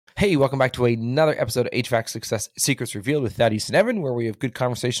Hey, welcome back to another episode of HVAC Success Secrets Revealed with Thaddeus and Evan, where we have good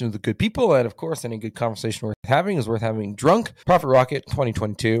conversations with good people. And of course, any good conversation worth having is worth having drunk. Profit Rocket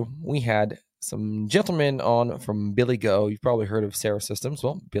 2022. We had some gentlemen on from billyGO. You've probably heard of Sera Systems.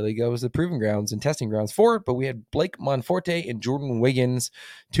 Well, billyGO is the proving grounds and testing grounds for it. But we had Blake Monforte and Jordan Wiggins,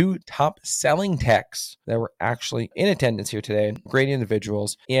 two top selling techs that were actually in attendance here today. Great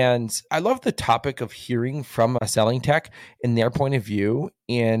individuals. And I love the topic of hearing from a selling tech in their point of view.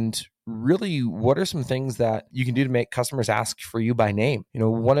 And really, what are some things that you can do to make customers ask for you by name? You know,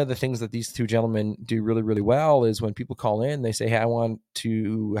 one of the things that these two gentlemen do really, really well is when people call in, they say, hey, I want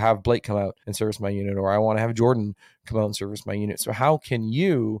to have Blake come out and service my unit, or I want to have Jordan come out and service my unit. So how can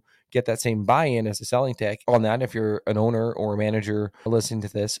you get that same buy-in as a selling tech on that? If you're an owner or a manager listening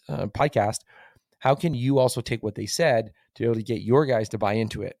to this podcast, how can you also take what they said to be able to get your guys to buy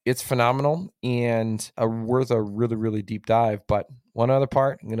into it? It's phenomenal and worth a really, really deep dive. But one other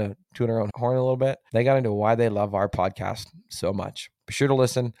part, I'm going to tune our own horn a little bit. They got into why they love our podcast so much. Be sure to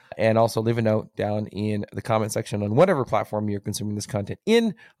listen and also leave a note down in the comment section on whatever platform you're consuming this content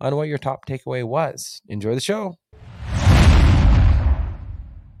in on what your top takeaway was. Enjoy the show.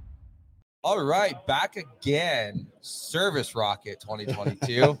 All right, back again. Service Rocket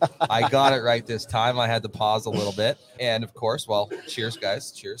 2022. I got it right this time. I had to pause a little bit. And of course, well, cheers,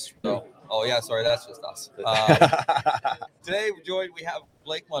 guys. Cheers. Oh yeah, sorry, that's just us. Today we have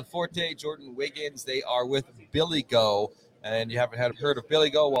Blake Monforte, Jordan Wiggins. They are with billyGO. And you haven't heard of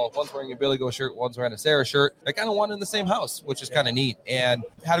billyGO. Well, one's wearing a billyGO shirt, one's wearing a Sera shirt. They're kind of one in the same house, which is kind of neat. And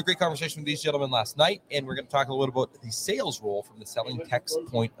had a great conversation with these gentlemen last night. And we're going to talk a little about the sales role from the selling tech's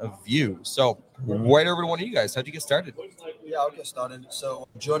point of view. So right over to one of you guys. How'd you get started? Yeah, I'll get started. So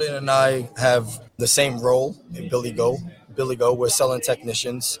Jordan and I have the same role in billyGO. billyGO, we're selling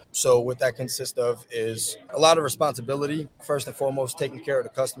technicians. So what that consists of is a lot of responsibility. First and foremost, taking care of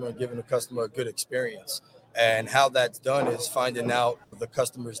the customer and giving the customer a good experience. And how that's done is finding out the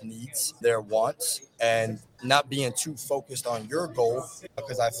customer's needs, their wants, and not being too focused on your goal.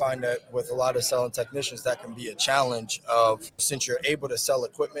 Because I find that with a lot of selling technicians, that can be a challenge of, since you're able to sell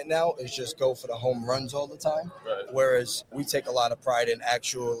equipment now, is just go for the home runs all the time. Right. Whereas we take a lot of pride in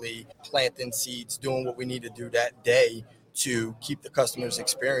actually planting seeds, doing what we need to do that day to keep the customer's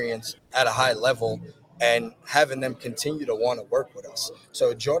experience at a high level and having them continue to want to work with us.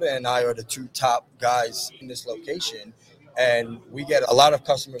 So Jordan and I are the two top guys in this location, and we get a lot of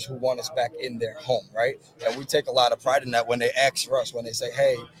customers who want us back in their home, right? And we take a lot of pride in that when they ask for us, when they say,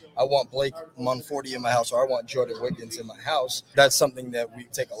 hey, I want Blake Monforte in my house, or I want Jordan Wiggins in my house. That's something that we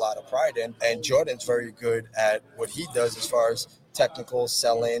take a lot of pride in. And Jordan's very good at what he does as far as technical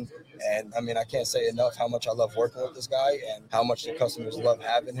selling. And I mean, I can't say enough how much I love working with this guy and how much the customers love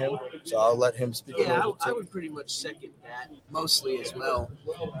having him. So I'll let him speak a little bit. I would pretty much second that mostly as well.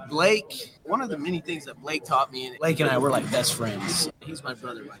 Blake, one of the many things that Blake taught me, and Blake and I were like best friends. He's my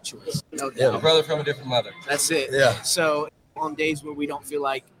brother by choice. No doubt. A brother from a different mother. That's it. Yeah. So on days where we don't feel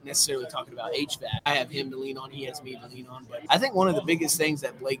like necessarily talking about HVAC, I have him to lean on, he has me to lean on. But I think one of the biggest things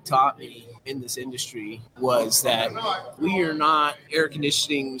that Blake taught me in this industry was that we are not air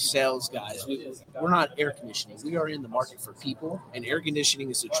conditioning sales guys. We're not air conditioning. We are in the market for people, and air conditioning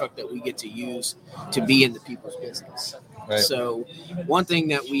is the truck that we get to use to be in the people's business. Right. So one thing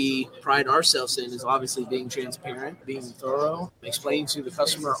that we pride ourselves in is obviously being transparent, being thorough, explaining to the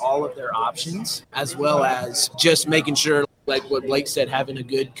customer all of their options, as well as just making sure, like what Blake said, having a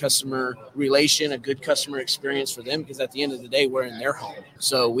good customer relation, a good customer experience for them, because at the end of the day, we're in their home.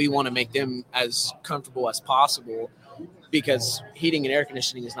 So we want to make them as comfortable as possible, because heating and air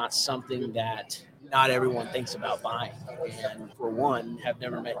conditioning is not something that not everyone thinks about buying. And for one, have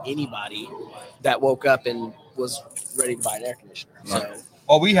never met anybody that woke up and was ready to buy an air conditioner. So,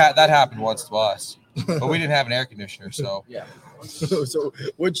 well, that happened once to us, but we didn't have an air conditioner, so yeah. So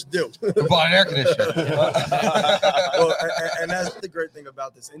what'd you do? We bought an air conditioner. Well, and that's the great thing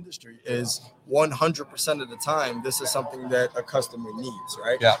about this industry is 100% of the time, this is something that a customer needs,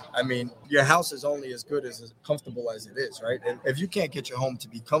 right? Yeah. I mean, your house is only as good as comfortable as it is, right? And if you can't get your home to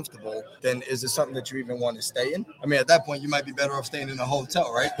be comfortable, then is it something that you even want to stay in? I mean, at that point, you might be better off staying in a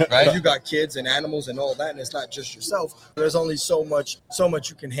hotel, right? Right. You got kids and animals and all that, and it's not just yourself. There's only so much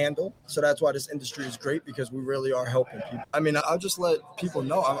you can handle. So that's why this industry is great, because we really are helping people. I mean, I'll just let people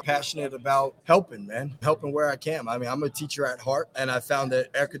know I'm passionate about helping where I can. I mean, I'm a teacher at heart, and I found that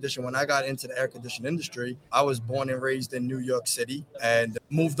when I got into the air conditioning industry, I was born and raised in New York City and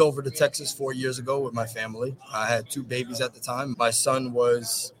moved over to Texas 4 years ago with my family. I had 2 babies at the time. My son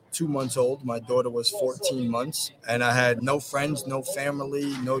was 2 months old. My daughter was 14 months, and I had no friends, no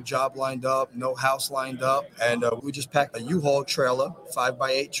family, no job lined up, no house lined up. And we just packed a U-Haul trailer,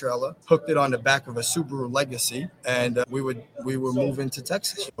 5x8 trailer, hooked it on the back of a Subaru Legacy, and we were moving to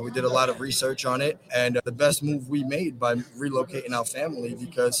Texas. We did a lot of research on it, and the best move we made by relocating our family,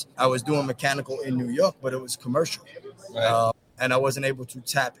 because I was doing mechanical in New York, but it was commercial. Right. And I wasn't able to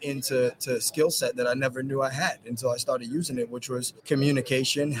tap into a skill set that I never knew I had until I started using it, which was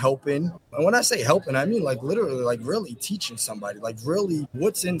communication, helping. And when I say helping, I mean like literally, like really teaching somebody, like really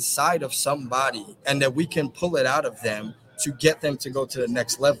what's inside of somebody, and that we can pull it out of them to get them to go to the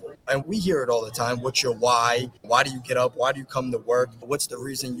next level. And we hear it all the time. What's your why? Why do you get up? Why do you come to work? What's the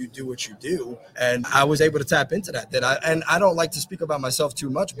reason you do what you do? And I was able to tap into that. And I don't like to speak about myself too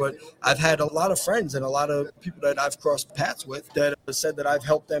much, but I've had a lot of friends and a lot of people that I've crossed paths with that said that I've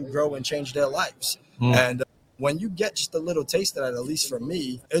helped them grow and change their lives. And when you get just a little taste of that, at least for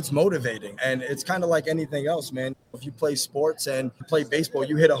me, it's motivating. And it's kind of like anything else, man. If you play sports and you play baseball,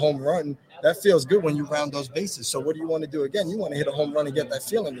 you hit a home run, that feels good when you round those bases. So what do you want to do again? You want to hit a home run and get that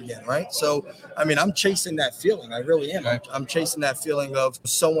feeling again, right? So, I mean, I'm chasing that feeling. I really am. I'm chasing that feeling of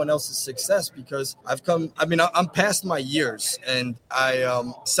someone else's success, because I'm past my years, and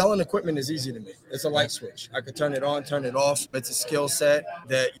selling equipment is easy to me. It's a light switch. I could turn it on, turn it off. It's a skill set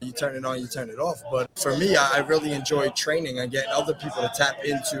that you turn it on, you turn it off. But for me, I really enjoy training and getting other people to tap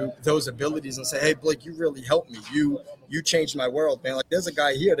into those abilities and say, hey, Blake, you really helped me. You changed my world, man. Like, there's a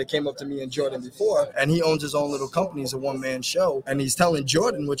guy here that came up to me and Jordan before, and he owns his own little company. It's a one-man show, and he's telling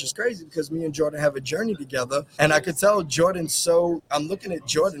Jordan, which is crazy because me and Jordan have a journey together, and I could tell I'm looking at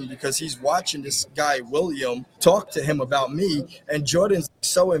Jordan because he's watching this guy, William, talk to him about me, and Jordan's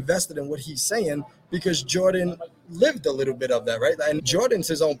so invested in what he's saying because Jordan lived a little bit of that, right? And Jordan's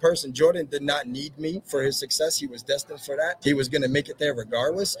his own person. Jordan did not need me for his success. He was destined for that. He was going to make it there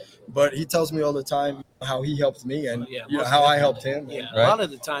regardless. But he tells me all the time how he helped me and how I helped him. Yeah, right? A lot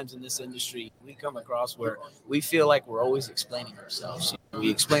of the times in this industry, we come across where we feel like we're always explaining ourselves. We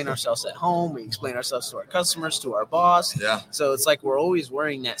explain ourselves at home. We explain ourselves to our customers, to our boss. Yeah. So it's like we're always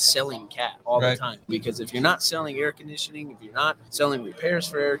wearing that selling cap all the time. Because if you're not selling air conditioning, if you're not selling repairs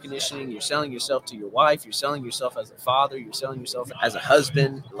for air conditioning, you're selling yourself to your wife, you're selling yourself as a father, you're selling yourself as a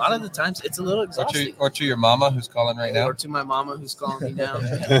husband. A lot of the times it's a little exhausting. Or to your mama who's calling right now. Or to my mama who's calling me now.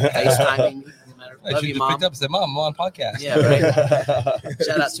 FaceTiming me. No matter. Love She you, just Mom. picked up and said, Mom, I'm on podcast. Yeah, right.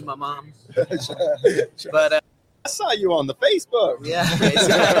 Shout out to my mom. But I saw you on the Facebook. yeah.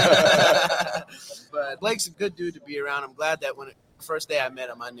 But Blake's a good dude to be around. I'm glad that the first day I met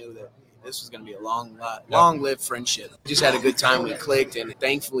him, I knew that this was going to be a long-lived friendship. We just had a good time. We clicked, and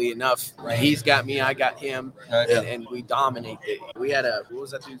thankfully enough, he's got me, I got him, and we dominated. We had what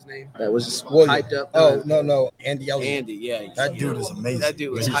was that dude's name? That was just hyped up. Oh, no. Andy Elliott. Andy, yeah. That dude is amazing. That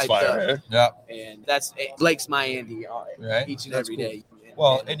dude was He's hyped fire, up. Yeah. And Blake's my Andy each and That's every cool. day.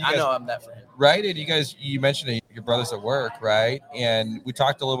 Well, and you I guys- know I'm that for him. Right. And you mentioned that your brothers at work, right? And we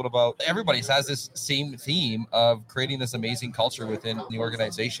talked a little bit about everybody has this same theme of creating this amazing culture within the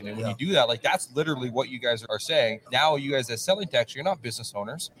organization. And when you do that, like that's literally what you guys are saying. Now you guys as selling techs, you're not business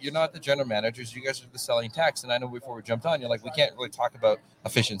owners. You're not the general managers. You guys are the selling techs. And I know before we jumped on, you're like, we can't really talk about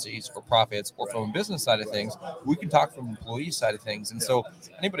efficiencies or profits or from a business side of things. We can talk from employee side of things. And so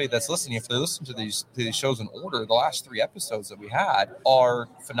anybody that's listening, if they listen to these shows in order, the last 3 episodes that we had are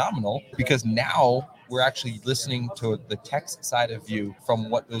phenomenal because now we're actually listening to the text side of you from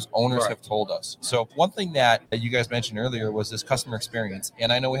what those owners have told us. So one thing that you guys mentioned earlier was this customer experience.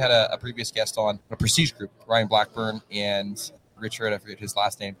 And I know we had a previous guest on a Prestige Group, Ryan Blackburn and Richard, I forget his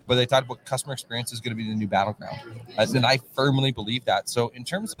last name, but they talked about customer experience is going to be the new battleground. And I firmly believe that. So in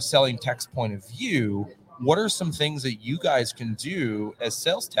terms of selling tech's point of view, what are some things that you guys can do as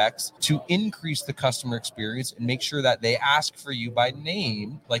sales techs to increase the customer experience and make sure that they ask for you by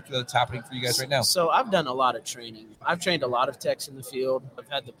name, like that's happening for you guys right now? So I've done a lot of training. I've trained a lot of techs in the field. I've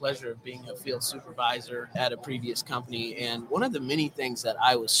had the pleasure of being a field supervisor at a previous company. And one of the many things that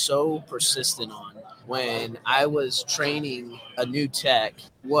I was so persistent on when I was training a new tech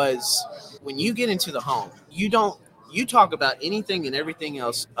was when you get into the home, you talk about anything and everything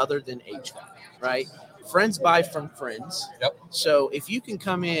else other than HVAC, right? Friends buy from friends. Yep. So if you can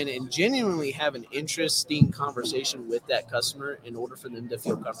come in and genuinely have an interesting conversation with that customer in order for them to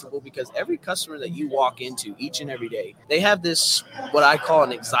feel comfortable, because every customer that you walk into each and every day, they have this, what I call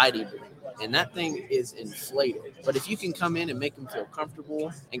an anxiety balloon. And that thing is inflated. But if you can come in and make them feel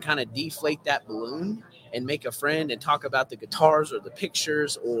comfortable and kind of deflate that balloon and make a friend and talk about the guitars or the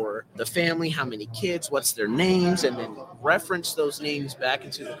pictures or the family, how many kids, what's their names, and then reference those names back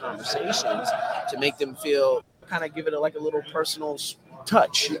into the conversations to make them feel, kind of give it like a little personal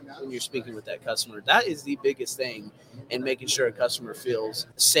touch when you're speaking with that customer. That is the biggest thing in making sure a customer feels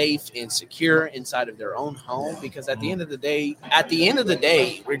safe and secure inside of their own home, because at the end of the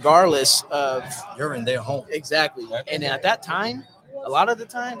day, regardless of, You're in their home. exactly. And at that time, a lot of the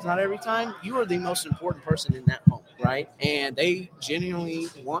times, not every time, you are the most important person in that home, right? And they genuinely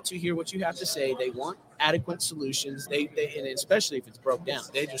want to hear what you have to say. They want adequate solutions. They and especially if it's broke down,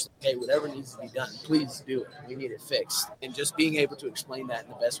 they just, hey, whatever needs to be done, please do it. We need it fixed. And just being able to explain that in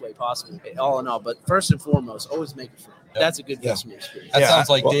the best way possible, all in all. But first and foremost, always make it fun. That's a good customer experience. That sounds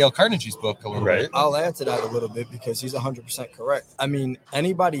like Dale Carnegie's book a little bit. I'll add to that a little bit because he's 100% correct. I mean,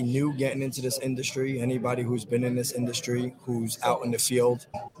 anybody new getting into this industry, anybody who's been in this industry, who's out in the field.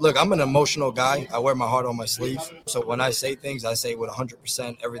 Look, I'm an emotional guy. I wear my heart on my sleeve. So when I say things, I say with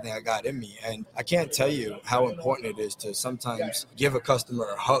 100% everything I got in me. And I can't tell you how important it is to sometimes give a customer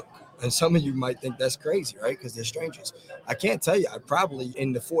a hug. And some of you might think that's crazy, right? Because they're strangers. I can't tell you. I probably,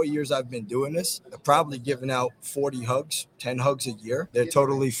 in the 4 years I've been doing this, I've probably given out 40 hugs, 10 hugs a year. They're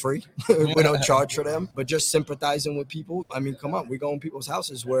totally free. We don't charge for them. But just sympathizing with people. I mean, come on. We go in people's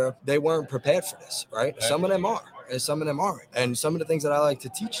houses where they weren't prepared for this, right? Some of them are. And some of them aren't. And some of the things that I like to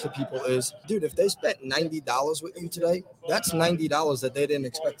teach to people is, dude, if they spent $90 with you today, that's $90 that they didn't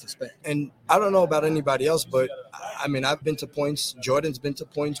expect to spend. And I don't know about anybody else, but I mean, I've been to points, Jordan's been to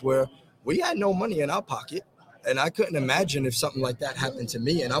points where we had no money in our pocket. And I couldn't imagine if something like that happened to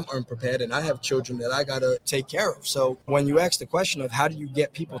me and I'm unprepared and I have children that I got to take care of. So when you ask the question of how do you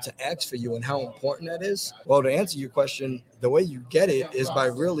get people to ask for you and how important that is, well, to answer your question, the way you get it is by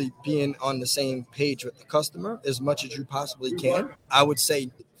really being on the same page with the customer as much as you possibly can. I would say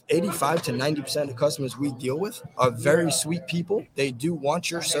 85 to 90% of customers we deal with are very sweet people. They do want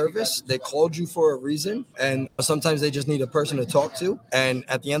your service. They called you for a reason. And sometimes they just need a person to talk to. And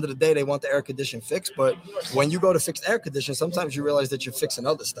at the end of the day, they want the air condition fixed. But when you go to fix air condition, sometimes you realize that you're fixing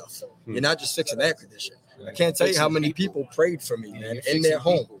other stuff. You're not just fixing air condition. I can't tell you how many people prayed for me, man, in their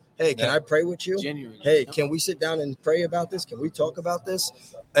home. Hey, can I pray with you? Genuinely. Hey, can we sit down and pray about this? Can we talk about this?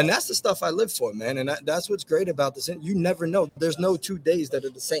 And that's the stuff I live for, man. And that's what's great about this. You never know. There's no 2 days that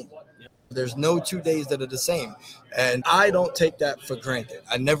are the same. There's no 2 days that are the same. And I don't take that for granted.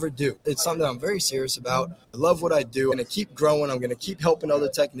 I never do. It's something I'm very serious about. I love what I do. I'm going to keep growing. I'm going to keep helping other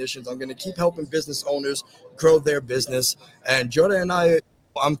technicians. I'm going to keep helping business owners grow their business. And Jordan and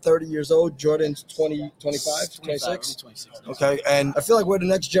I'm 30 years old. Jordan's 20, 25, 26. Okay. And I feel like we're the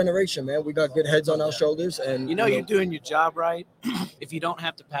next generation, man. We got good heads on our shoulders. And you're doing your job right if you don't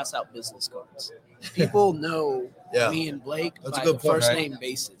have to pass out business cards. People know me and Blake by the first name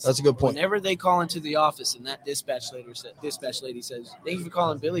basis. That's a good point. Whenever they call into the office and that dispatch lady says, thank you for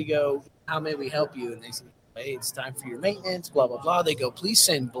calling billyGO. How may we help you? And they say, hey, it's time for your maintenance, blah, blah, blah. They go, please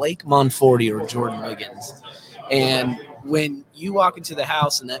send Blake Monforte or Jordan Wiggins. And when you walk into the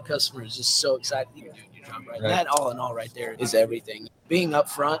house and that customer is just so excited, you're doing your job right. That all in all right there is everything. Being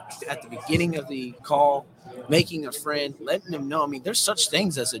upfront at the beginning of the call, making a friend, letting them know. I mean, there's such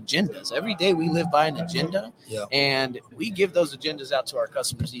things as agendas. Every day we live by an agenda, and we give those agendas out to our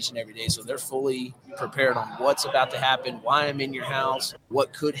customers each and every day, so they're fully prepared on what's about to happen, why I'm in your house,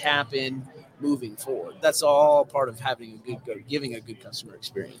 what could happen moving forward. That's all part of having giving a good customer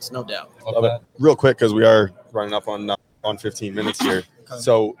experience, no doubt. Real quick, because we are running up on 15 minutes here.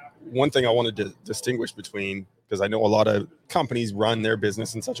 So one thing I wanted to distinguish between, because I know a lot of companies run their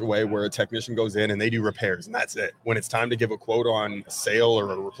business in such a way where a technician goes in and they do repairs and that's it. When it's time to give a quote on a sale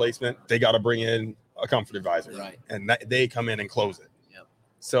or a replacement, they got to bring in a comfort advisor, and they come in and close it.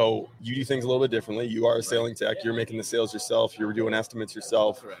 So you do things a little bit differently. You are a selling tech. You're making the sales yourself. You're doing estimates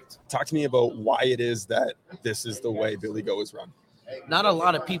yourself. Correct. Talk to me about why it is that this is the way billyGO is run. Not a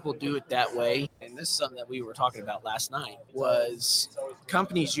lot of people do it that way. And this is something that we were talking about last night, was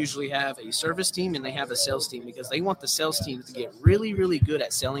companies usually have a service team and they have a sales team because they want the sales team to get really, really good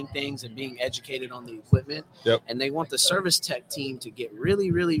at selling things and being educated on the equipment. And they want the service tech team to get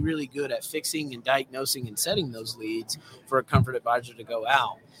really, really, really good at fixing and diagnosing and setting those leads for a comfort advisor to go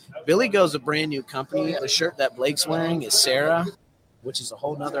out. billyGO is a brand new company. The shirt that Blake's wearing is Sera, which is a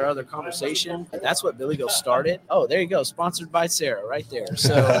whole nother other conversation. That's what billyGO started. Oh, there you go. Sponsored by Sera right there.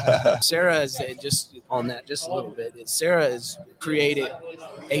 So Sera is just on that just a little bit. Sera has created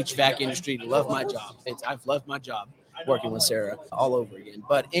HVAC industry to love my job. I've loved my job working with Sera all over again.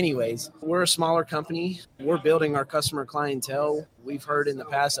 But anyways, we're a smaller company. We're building our customer clientele. We've heard in the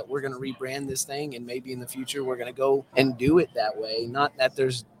past that we're going to rebrand this thing, and maybe in the future we're going to go and do it that way. Not that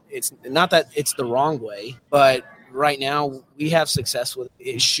it's the wrong way, but right now we have success with it.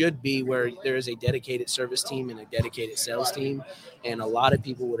 It should be where there is a dedicated service team and a dedicated sales team, and a lot of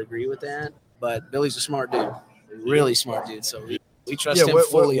people would agree with that. But Billy's a smart dude, really smart dude. So we We trust him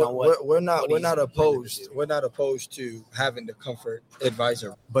fully on what we're not opposed. We're not opposed to having the comfort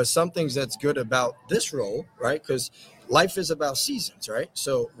advisor, but some things that's good about this role, right? Because life is about seasons, right?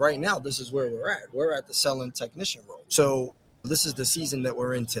 So right now, this is where we're at. We're at the selling technician role. So this is the season that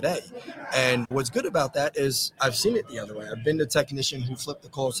we're in today. And what's good about that is I've seen it the other way. I've been the technician who flipped the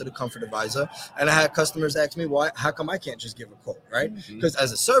calls to the comfort advisor, and I had customers ask me, how come I can't just give a quote, right? Because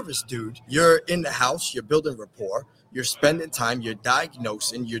as a service dude, you're in the house, you're building rapport, you're spending time, you're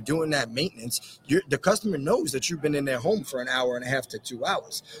diagnosing, you're doing that maintenance. The customer knows that you've been in their home for an hour and a half to 2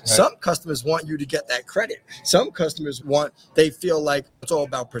 hours. Right. Some customers want you to get that credit. Some customers they feel like it's all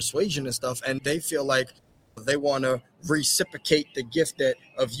about persuasion and stuff, and they feel like they want to reciprocate the gift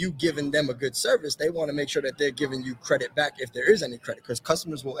of you giving them a good service. They want to make sure that they're giving you credit back if there is any credit, because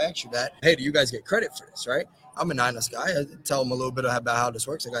customers will ask you that, hey, do you guys get credit for this, right? I'm a nice guy. I tell them a little bit about how this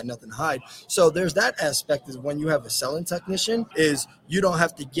works. I got nothing to hide. So there's that aspect is when you have a selling technician is you don't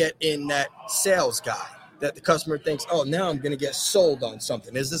have to get in that sales guy that the customer thinks, oh, now I'm going to get sold on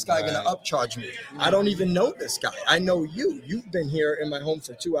something. Is this guy going to upcharge me? I don't even know this guy. I know you. You've been here in my home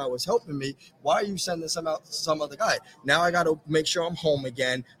for 2 hours helping me. Why are you sending some other guy? Now I got to make sure I'm home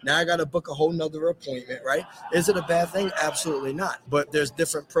again. Now I got to book a whole nother appointment, right? Is it a bad thing? Absolutely not. But there's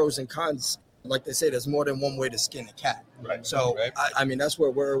different pros and cons. Like they say, there's more than one way to skin a cat. Right. So, right. I mean, that's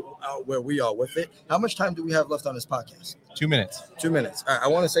where we are with it. How much time do we have left on this podcast? 2 minutes. 2 minutes. All right, I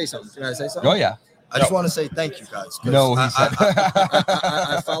want to say something. Can I say something? Oh, yeah. I just want to say thank you, guys. No, he said.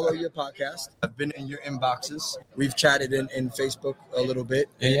 I follow your podcast. I've been in your inboxes. We've chatted in Facebook a little bit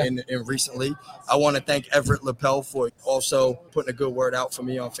and recently. I want to thank Everett Lapel for also putting a good word out for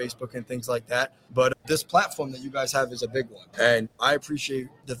me on Facebook and things like that. But this platform that you guys have is a big one. And I appreciate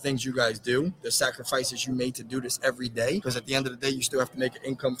the things you guys do, the sacrifices you made to do this every day. Because at the end of the day, you still have to make an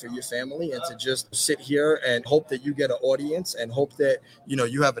income for your family, and to just sit here and hope that you get an audience and hope that,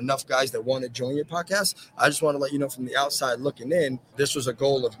 you have enough guys that want to join your podcast. I just want to let you know from the outside looking in, this was a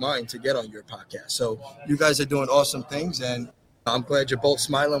goal of mine to get on your podcast. So you guys are doing awesome things, and I'm glad you're both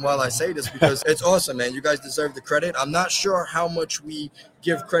smiling while I say this because it's awesome, man. You guys deserve the credit. I'm not sure how much we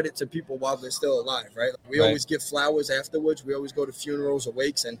give credit to people while they're still alive, right? We always give flowers afterwards. We always go to funerals or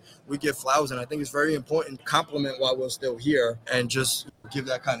wakes and we give flowers. And I think it's very important to compliment while we're still here and just give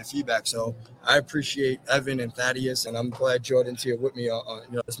that kind of feedback. So I appreciate Evan and Thaddeus, and I'm glad Jordan's here with me.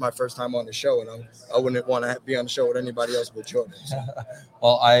 It's my first time on the show, and I wouldn't want to be on the show with anybody else but Jordan. So.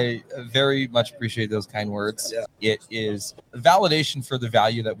 Well, I very much appreciate those kind words. Yeah. It is validation for the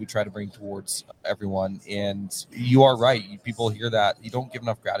value that we try to bring towards everyone. And you are right. People hear that. You don't give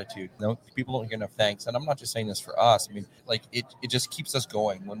enough gratitude. No, people don't hear enough thanks. And I'm not just saying this for us. I mean, like it just keeps us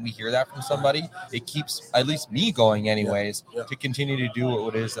going. When we hear that from somebody, it keeps at least me going anyways to continue to do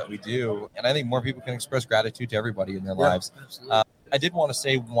what it is that we do. And I think more people can express gratitude to everybody in their lives. I did want to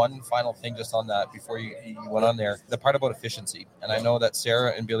say one final thing just on that before you went on there, the part about efficiency. And I know that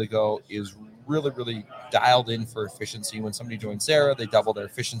Sera and billyGO is really, really dialed in for efficiency. When somebody joins Sera, they double their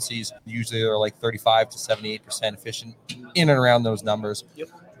efficiencies. Usually they're like 35 to 78% efficient, in and around those numbers. Yep.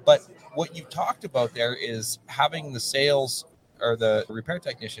 But what you talked about there is having the sales or the repair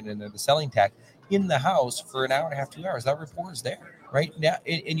technician and the selling tech in the house for an hour and a half, 2 hours. That rapport is there. Right now,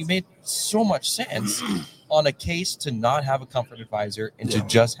 and you made so much sense on a case to not have a comfort advisor and to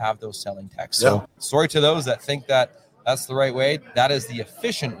just have those selling techs. So sorry to those that think that that's the right way. That is the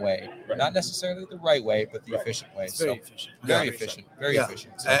efficient way, not necessarily the right way, but the efficient way. Very efficient. Very efficient. Very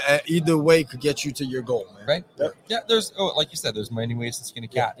efficient. So, either way could get you to your goal, man. Right? Yeah. There's, like you said, there's many ways to skin a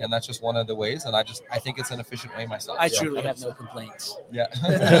cat, and that's just one of the ways. And I think it's an efficient way myself. I truly have no complaints. Yeah.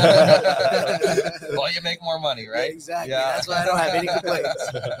 Well, you make more money, right? Yeah, exactly. Yeah. That's why I don't have any complaints.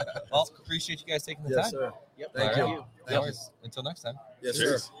 Well, appreciate you guys taking the time. Sir. Yep. Thank you. Until next time. Yes,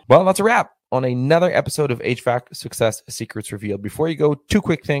 sir. Well, that's a wrap on another episode of HVAC Success Secrets Revealed. Before you go, two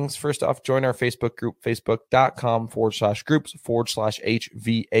quick things. First off, join our Facebook group,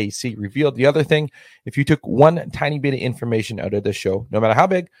 facebook.com/groups/HVAC Revealed. The other thing, if you took one tiny bit of information out of this show, no matter how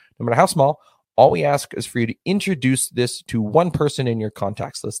big, no matter how small, all we ask is for you to introduce this to one person in your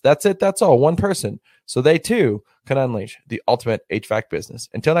contacts list. That's it. That's all. One person. So they too can unleash the ultimate HVAC business.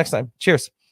 Until next time, cheers.